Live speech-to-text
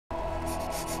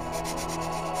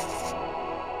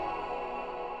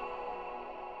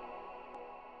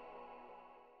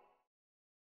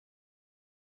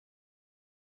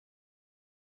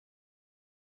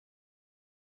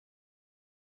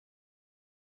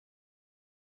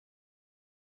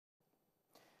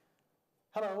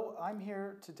Hello, I'm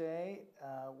here today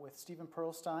with Stephen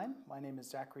Pearlstein. My name is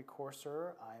Zachary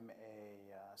Corser. I'm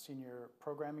a senior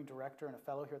programming director and a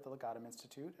fellow here at the Legatum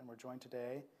Institute, and we're joined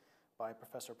today by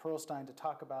Professor Pearlstein to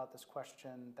talk about this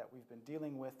question that we've been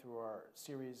dealing with through our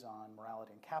series on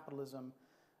morality and capitalism.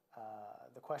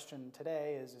 The question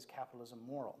today is capitalism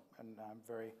moral? And I'm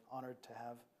very honored to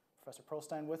have Professor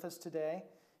Pearlstein with us today.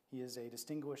 He is a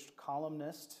distinguished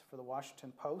columnist for the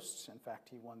Washington Post. In fact,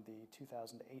 he won the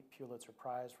 2008 Pulitzer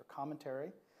Prize for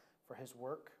commentary for his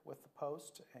work with the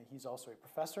Post. He's also a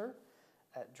professor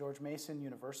at George Mason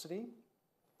University,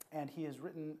 and he has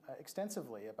written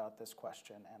extensively about this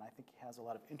question, and I think he has a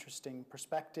lot of interesting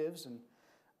perspectives, and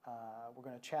we're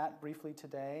going to chat briefly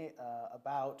today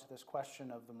about this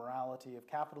question of the morality of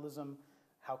capitalism.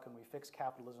 How can we fix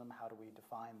capitalism? How do we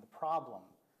define the problem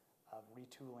of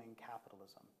retooling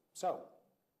capitalism? So,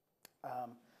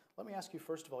 let me ask you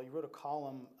first of all, you wrote a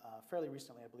column fairly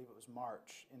recently, I believe it was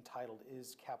March, entitled,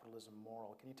 "Is Capitalism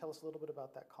Moral?" Can you tell us a little bit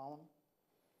about that column?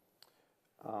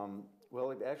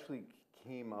 Well, it actually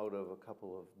came out of a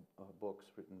couple of books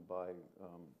written by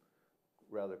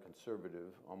rather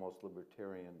conservative, almost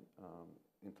libertarian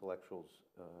intellectuals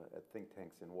at think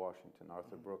tanks in Washington.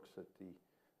 Arthur Brooks at the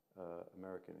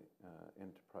American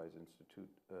Enterprise Institute,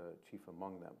 chief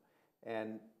among them.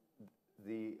 And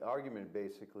the argument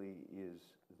basically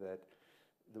is that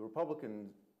the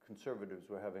Republican conservatives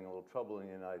were having a little trouble in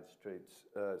the United States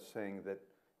saying that,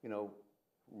 you know,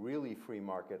 really free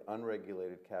market,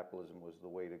 unregulated capitalism was the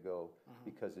way to go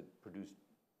because it produced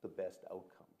the best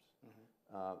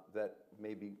outcomes. That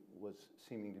maybe was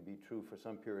seeming to be true for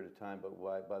some period of time, but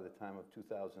by the time of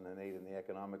 2008 and the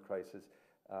economic crisis,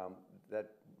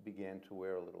 that began to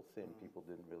wear a little thin. People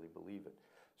didn't really believe it.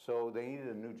 So they needed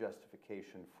a new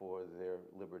justification for their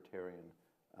libertarian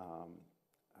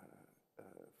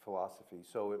philosophy.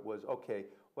 So it was, okay,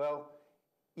 well,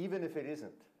 even if it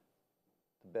isn't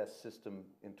the best system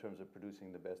in terms of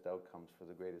producing the best outcomes for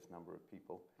the greatest number of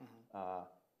people,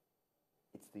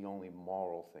 it's the only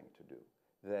moral thing to do.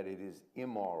 That it is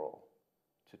immoral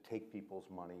to take people's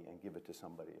money and give it to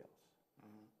somebody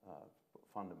else,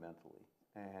 fundamentally.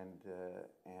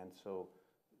 And so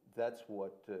that's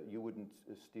what, you wouldn't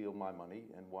steal my money,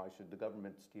 and why should the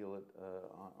government steal it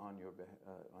on your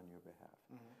behalf?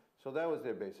 So that was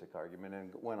their basic argument,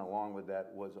 and went along with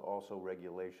that was also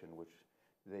regulation, which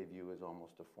they view as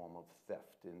almost a form of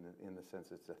theft, in the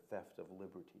sense it's a theft of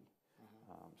liberty.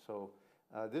 So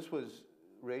this was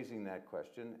raising that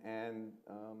question, and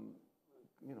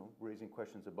you know, raising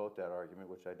questions about that argument,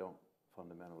 which I don't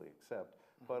fundamentally accept,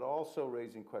 but also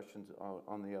raising questions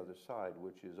on the other side,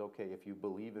 which is, okay, if you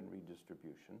believe in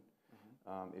redistribution,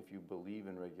 if you believe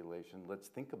in regulation, let's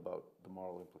think about the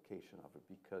moral implication of it,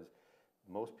 because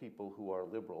most people who are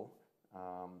liberal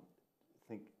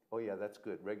think, oh yeah, that's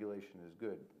good, regulation is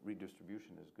good,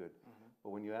 redistribution is good. But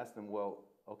when you ask them, well,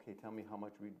 okay, tell me how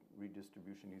much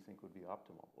redistribution you think would be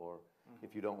optimal, or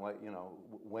if you don't like, you know,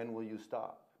 when will you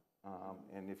stop?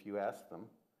 And if you ask them,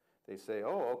 they say,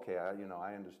 oh, okay,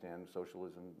 I understand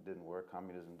socialism didn't work,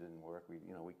 communism didn't work,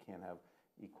 we can't have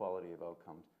equality of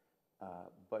outcomes.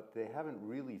 But they haven't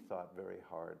really thought very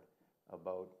hard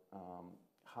about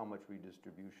how much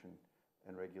redistribution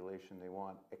and regulation they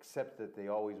want, except that they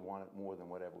always want it more than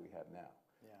whatever we have now.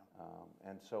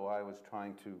 And so I was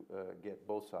trying to get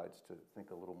both sides to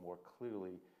think a little more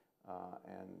clearly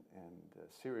and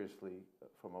seriously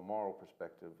from a moral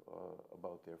perspective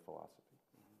about their philosophy.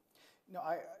 No,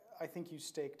 I think you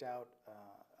staked out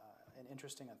an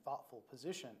interesting and thoughtful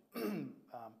position.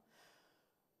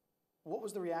 What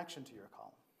was the reaction to your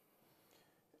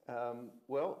column?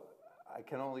 Well, I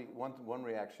can only, one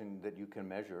reaction that you can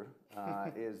measure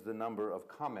is the number of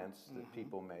comments that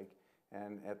people make.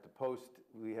 And at the Post,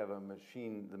 we have a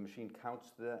machine, the machine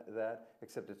counts that,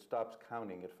 except it stops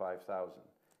counting at 5,000.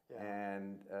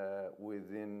 And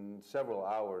within several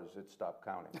hours, it stopped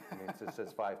counting. I mean, it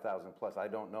says 5,000 plus. I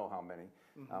don't know how many.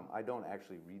 I don't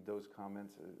actually read those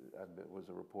comments. I was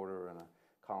a reporter and a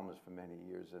columnist for many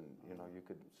years, and you know, you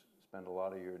could spend a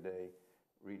lot of your day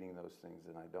reading those things,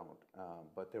 and I don't.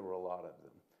 But there were a lot of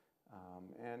them,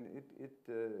 and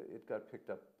it got picked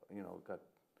up. You know, it got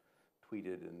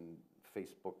tweeted and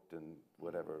Facebooked and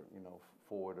whatever, you know,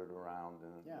 forwarded around,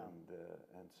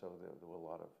 and so there was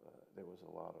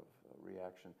a lot of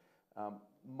reaction.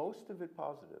 Most of it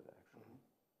positive, actually.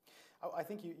 I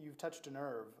think you've touched a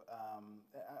nerve.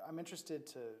 I'm interested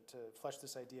to flesh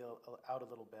this idea out a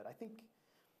little bit.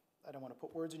 I don't want to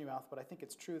put words in your mouth, but I think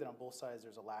it's true that on both sides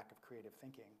there's a lack of creative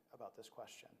thinking about this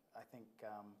question. I think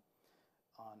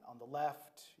on the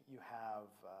left you have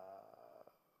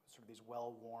sort of these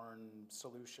well-worn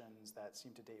solutions that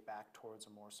seem to date back towards a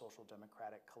more social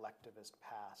democratic collectivist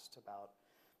past about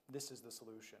this is the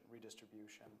solution,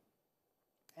 redistribution.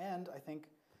 And I think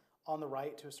on the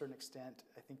right, to a certain extent,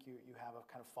 I think you have a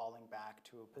kind of falling back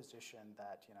to a position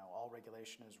that, you know, all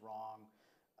regulation is wrong.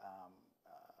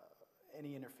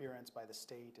 Any interference by the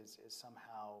state is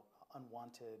somehow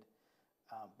unwanted.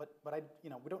 But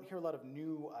we don't hear a lot of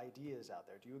new ideas out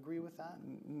there. Do you agree with that?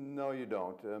 No, you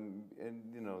don't. And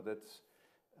you know, that's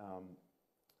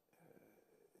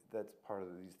part of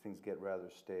these things get rather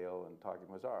stale and talking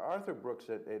about. Arthur Brooks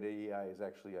at AEI is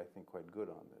actually, I think, quite good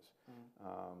on this.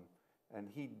 And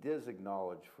he does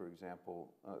acknowledge, for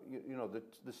example,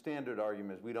 the standard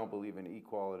argument is we don't believe in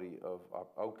equality of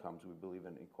outcomes, we believe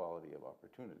in equality of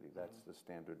opportunity. That's the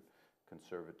standard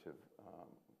conservative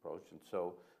approach. And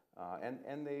so,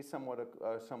 and they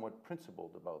are somewhat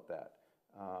principled about that.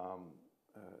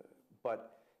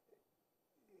 But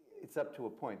it's up to a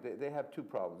point. They have two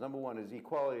problems. Number one is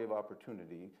equality of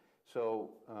opportunity.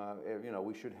 So,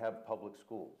 we should have public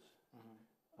schools.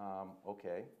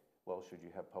 Okay. Well, should you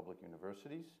have public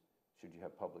universities? Should you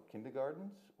have public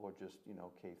kindergartens, or just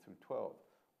K through 12?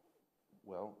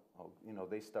 Well,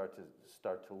 they start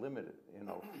to limit it.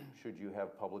 Should you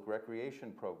have public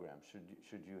recreation programs?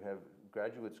 Should you have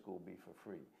graduate school be for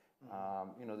free?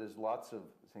 There's lots of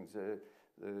things.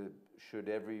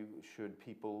 Should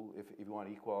people, if you want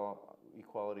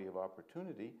equality of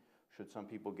opportunity, should some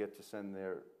people get to send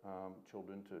their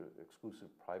children to exclusive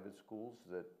private schools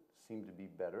that seem to be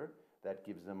better? That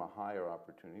gives them a higher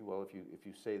opportunity. Well, if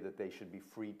you say that they should be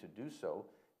free to do so,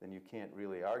 then you can't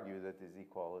really argue that there's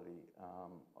equality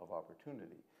of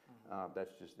opportunity.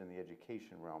 That's just in the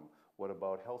education realm. What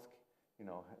about health?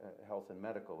 Health and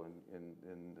medical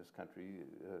in this country,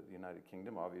 the United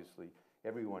Kingdom. Obviously,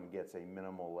 everyone gets a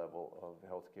minimal level of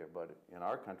health care, but in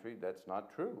our country, that's not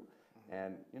true.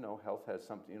 And health has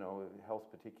something.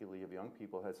 Health, particularly of young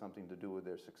people, has something to do with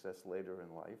their success later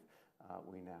in life.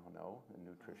 We now know in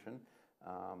nutrition,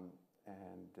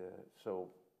 so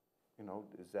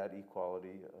is that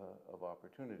equality of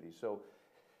opportunity? So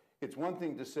it's one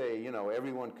thing to say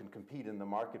everyone can compete in the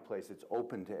marketplace; it's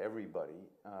open to everybody,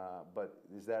 but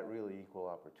is that really equal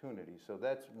opportunity? So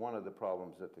that's one of the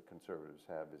problems that the conservatives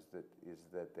have is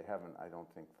that they haven't, I don't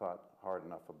think, thought hard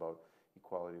enough about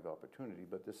equality of opportunity.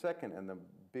 But the second and the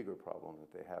bigger problem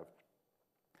that they have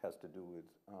has to do with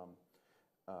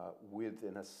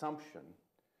an assumption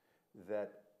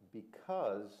that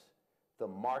because the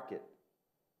market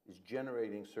is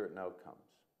generating certain outcomes,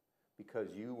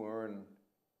 because you earn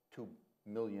 $2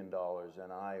 million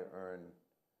and I earn,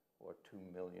 or 2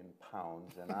 million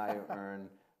pounds and I earn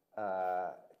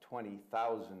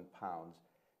 20,000 pounds,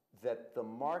 that the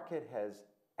market has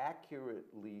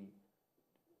accurately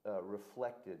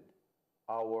reflected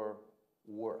our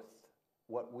worth,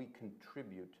 what we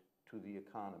contribute to the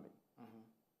economy,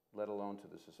 let alone to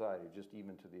the society, just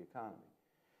even to the economy.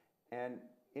 And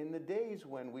in the days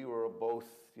when we were both,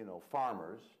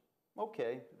 farmers,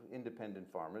 okay, independent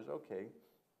farmers, okay,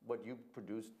 what you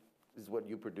produce is what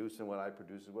you produce and what I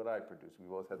produce is what I produce. We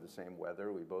both had the same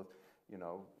weather, we both,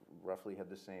 roughly had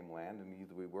the same land, and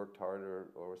either we worked hard or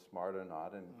were smart or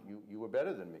not, and you were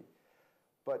better than me.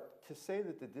 But to say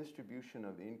that the distribution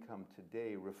of income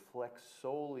today reflects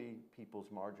solely people's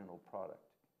marginal product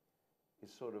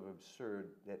is sort of absurd,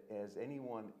 that as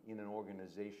anyone in an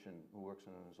organization who works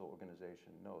in an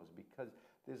organization knows, because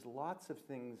there's lots of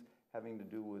things having to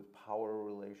do with power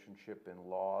relationship and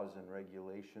laws and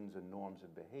regulations and norms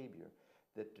of behavior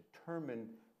that determine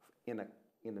in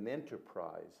an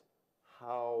enterprise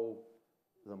how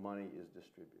the money is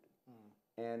distributed.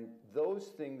 And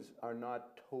those things are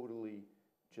not totally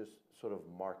just sort of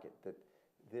market, that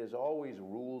there's always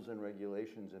rules and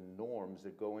regulations and norms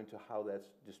that go into how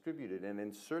that's distributed. And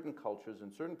in certain cultures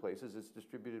and certain places, it's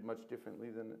distributed much differently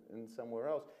than in somewhere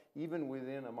else, even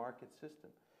within a market system.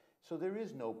 So there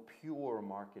is no pure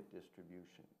market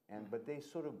distribution, but they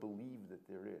sort of believe that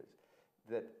there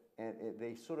is. And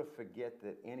they sort of forget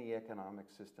that any economic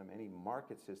system, any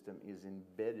market system is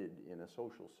embedded in a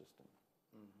social system,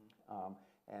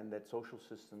 and that social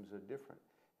systems are different.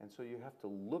 And so you have to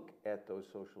look at those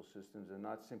social systems and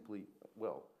not simply,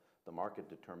 well, the market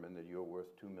determined that you're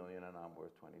worth 2 million and I'm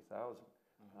worth 20,000.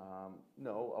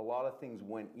 No, a lot of things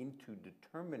went into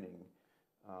determining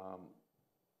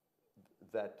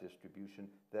that distribution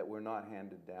that were not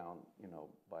handed down,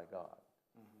 by God.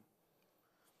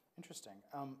 Interesting.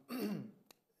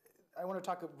 I want to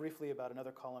talk briefly about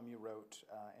another column you wrote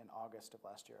in August of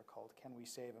last year called "Can We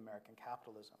Save American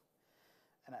Capitalism?"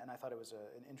 And I thought it was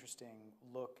an interesting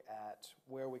look at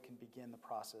where we can begin the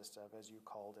process of, as you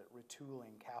called it,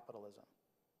 retooling capitalism.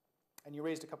 And you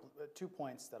raised 2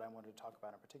 points that I wanted to talk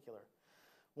about in particular.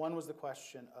 One was the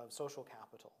question of social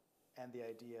capital and the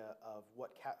idea of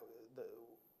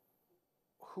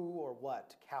who or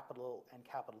what capital and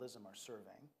capitalism are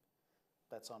serving.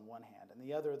 That's on one hand. And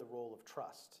the other, the role of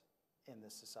trust in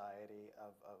this society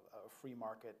of a free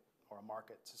market or a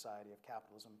market society of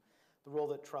capitalism. The role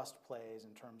that trust plays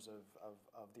in terms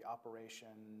of the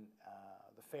operation,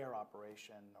 the fair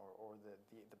operation, or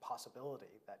the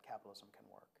possibility that capitalism can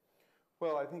work.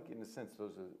 Well, I think in a sense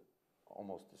those are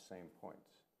almost the same points.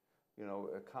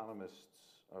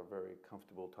 Economists are very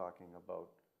comfortable talking about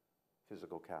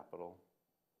physical capital,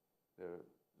 their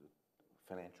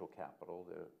financial capital,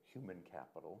 their human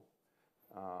capital,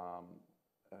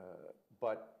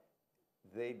 but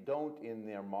they don't in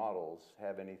their models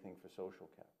have anything for social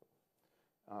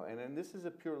capital. And then this is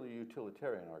a purely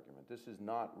utilitarian argument. This is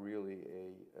not really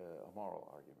a moral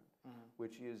argument,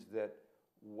 which is that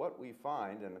what we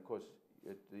find, and of course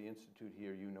at the Institute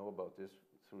here you know about this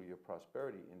through your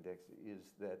prosperity index, is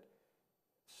that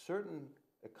certain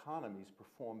economies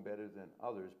perform better than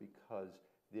others because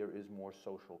there is more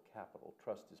social capital.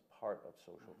 Trust is part of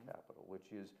social capital,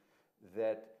 which is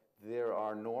that there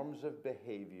are norms of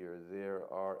behavior, there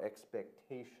are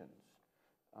expectations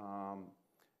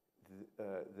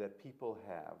that people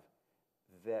have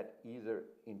that either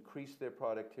increase their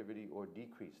productivity or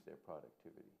decrease their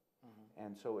productivity.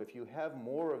 And so if you have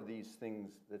more of these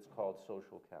things that's called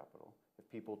social capital, if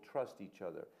people trust each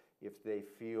other, if they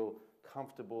feel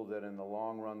comfortable that in the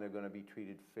long run they're going to be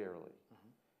treated fairly,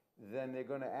 then they're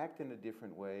going to act in a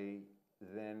different way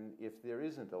than if there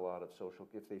isn't a lot of social,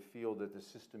 if they feel that the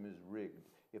system is rigged,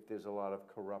 if there's a lot of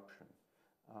corruption,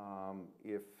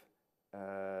 if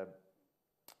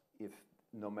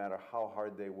no matter how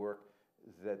hard they work,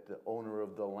 that the owner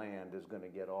of the land is going to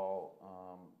get all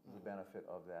the benefit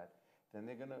of that, then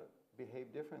they're going to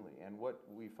behave differently. And what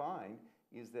we find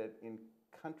is that in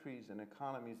countries and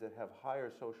economies that have higher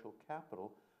social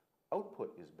capital,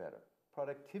 output is better,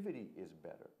 productivity is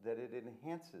better, that it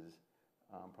enhances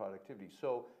productivity.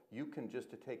 So you can, just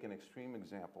to take an extreme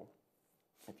example,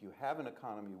 if you have an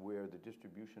economy where the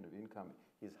distribution of income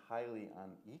is highly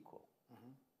unequal,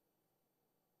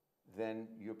 then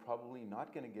you're probably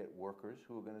not going to get workers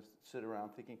who are going to sit around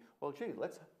thinking, well, gee,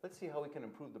 let's see how we can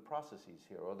improve the processes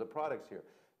here or the products here.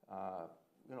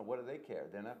 What do they care?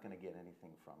 They're not going to get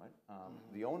anything from it.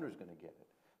 The owner's going to get it.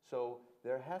 So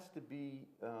there has to be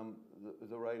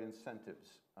the right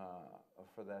incentives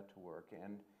for that to work.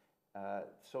 And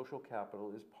social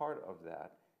capital is part of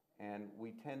that. And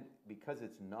we tend, because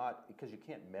you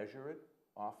can't measure it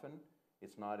often,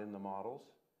 it's not in the models.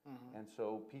 And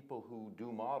so people who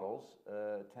do models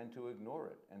tend to ignore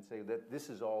it and say that this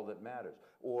is all that matters.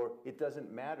 Or it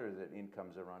doesn't matter that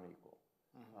incomes are unequal,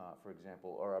 for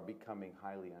example, or are becoming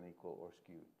highly unequal or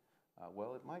skewed.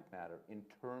 Well, it might matter in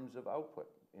terms of output,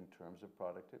 in terms of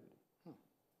productivity.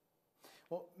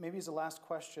 Well, maybe as a last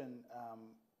question,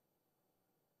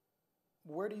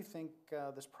 where do you think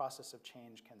this process of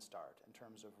change can start in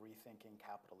terms of rethinking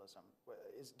capitalism?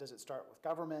 Does it start with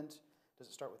government? Does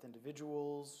it start with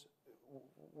individuals?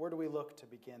 Where do we look to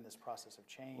begin this process of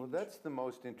change? Well, that's the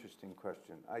most interesting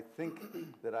question. I think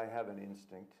that I have an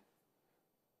instinct,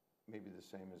 maybe the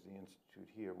same as the Institute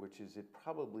here, which is it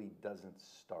probably doesn't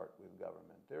start with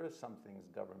government. There are some things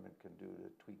government can do to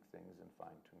tweak things and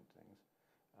fine-tune things.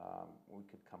 We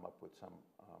could come up with some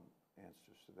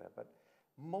answers to that. But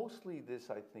mostly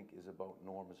this, I think, is about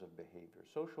norms of behavior.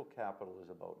 Social capital is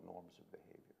about norms of behavior.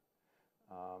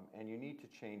 And you need to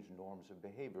change norms of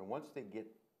behavior. Once they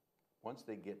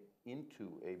get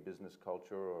into a business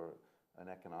culture or an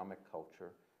economic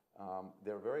culture,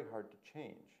 they're very hard to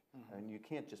change. And you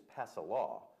can't just pass a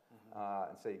law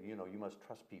and say, you must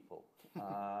trust people,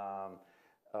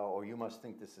 or you must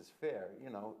think this is fair.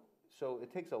 So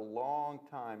it takes a long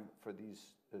time for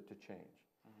these to change.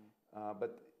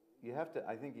 But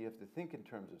I think you have to think in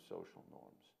terms of social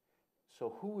norms.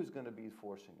 So who is going to be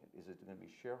forcing it? Is it going to be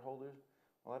shareholders?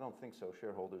 Well, I don't think so.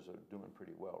 Shareholders are doing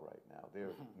pretty well right now.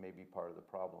 They're maybe part of the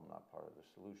problem, not part of the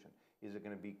solution. Is it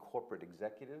going to be corporate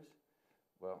executives?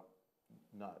 Well,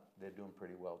 they're doing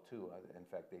pretty well too. In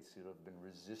fact, they sort of been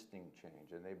resisting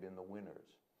change, and they've been the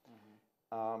winners.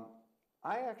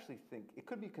 I actually think it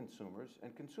could be consumers,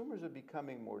 and consumers are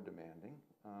becoming more demanding,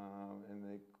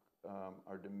 and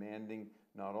are demanding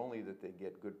not only that they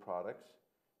get good products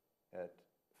at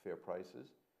fair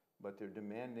prices, but they're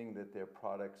demanding that their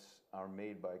products are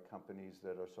made by companies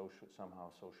that are somehow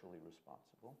socially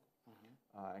responsible,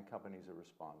 and companies are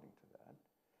responding to that.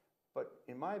 But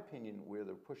in my opinion, where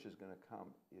the push is going to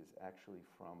come is actually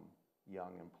from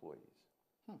young employees.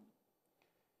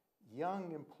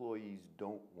 Young employees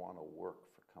don't want to work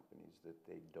for companies that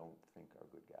they don't think are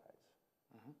good guys.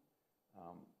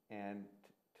 And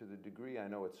to the degree, I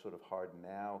know it's sort of hard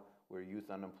now, where youth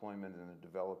unemployment in the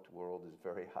developed world is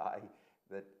very high,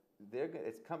 that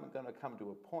it's going to come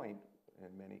to a point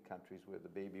in many countries where the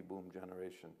baby boom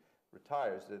generation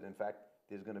retires, that in fact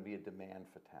there's going to be a demand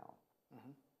for talent.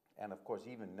 And of course,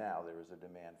 even now there is a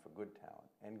demand for good talent.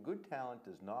 And good talent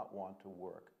does not want to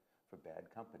work for bad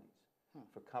companies,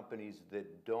 for companies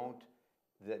that don't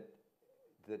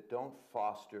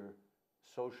foster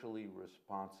socially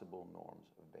responsible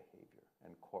norms of behavior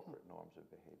and corporate norms of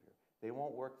behavior. They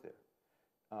won't work there.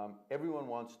 Everyone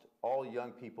wants all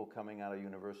young people coming out of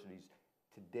universities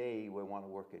today will want to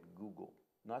work at Google.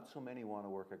 Not so many want to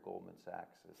work at Goldman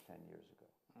Sachs as 10 years ago.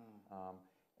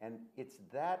 And it's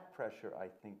that pressure, I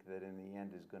think, that in the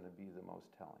end is going to be the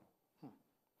most telling.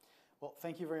 Well,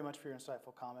 thank you very much for your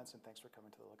insightful comments, and thanks for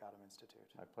coming to the Legatum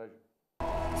Institute. My pleasure.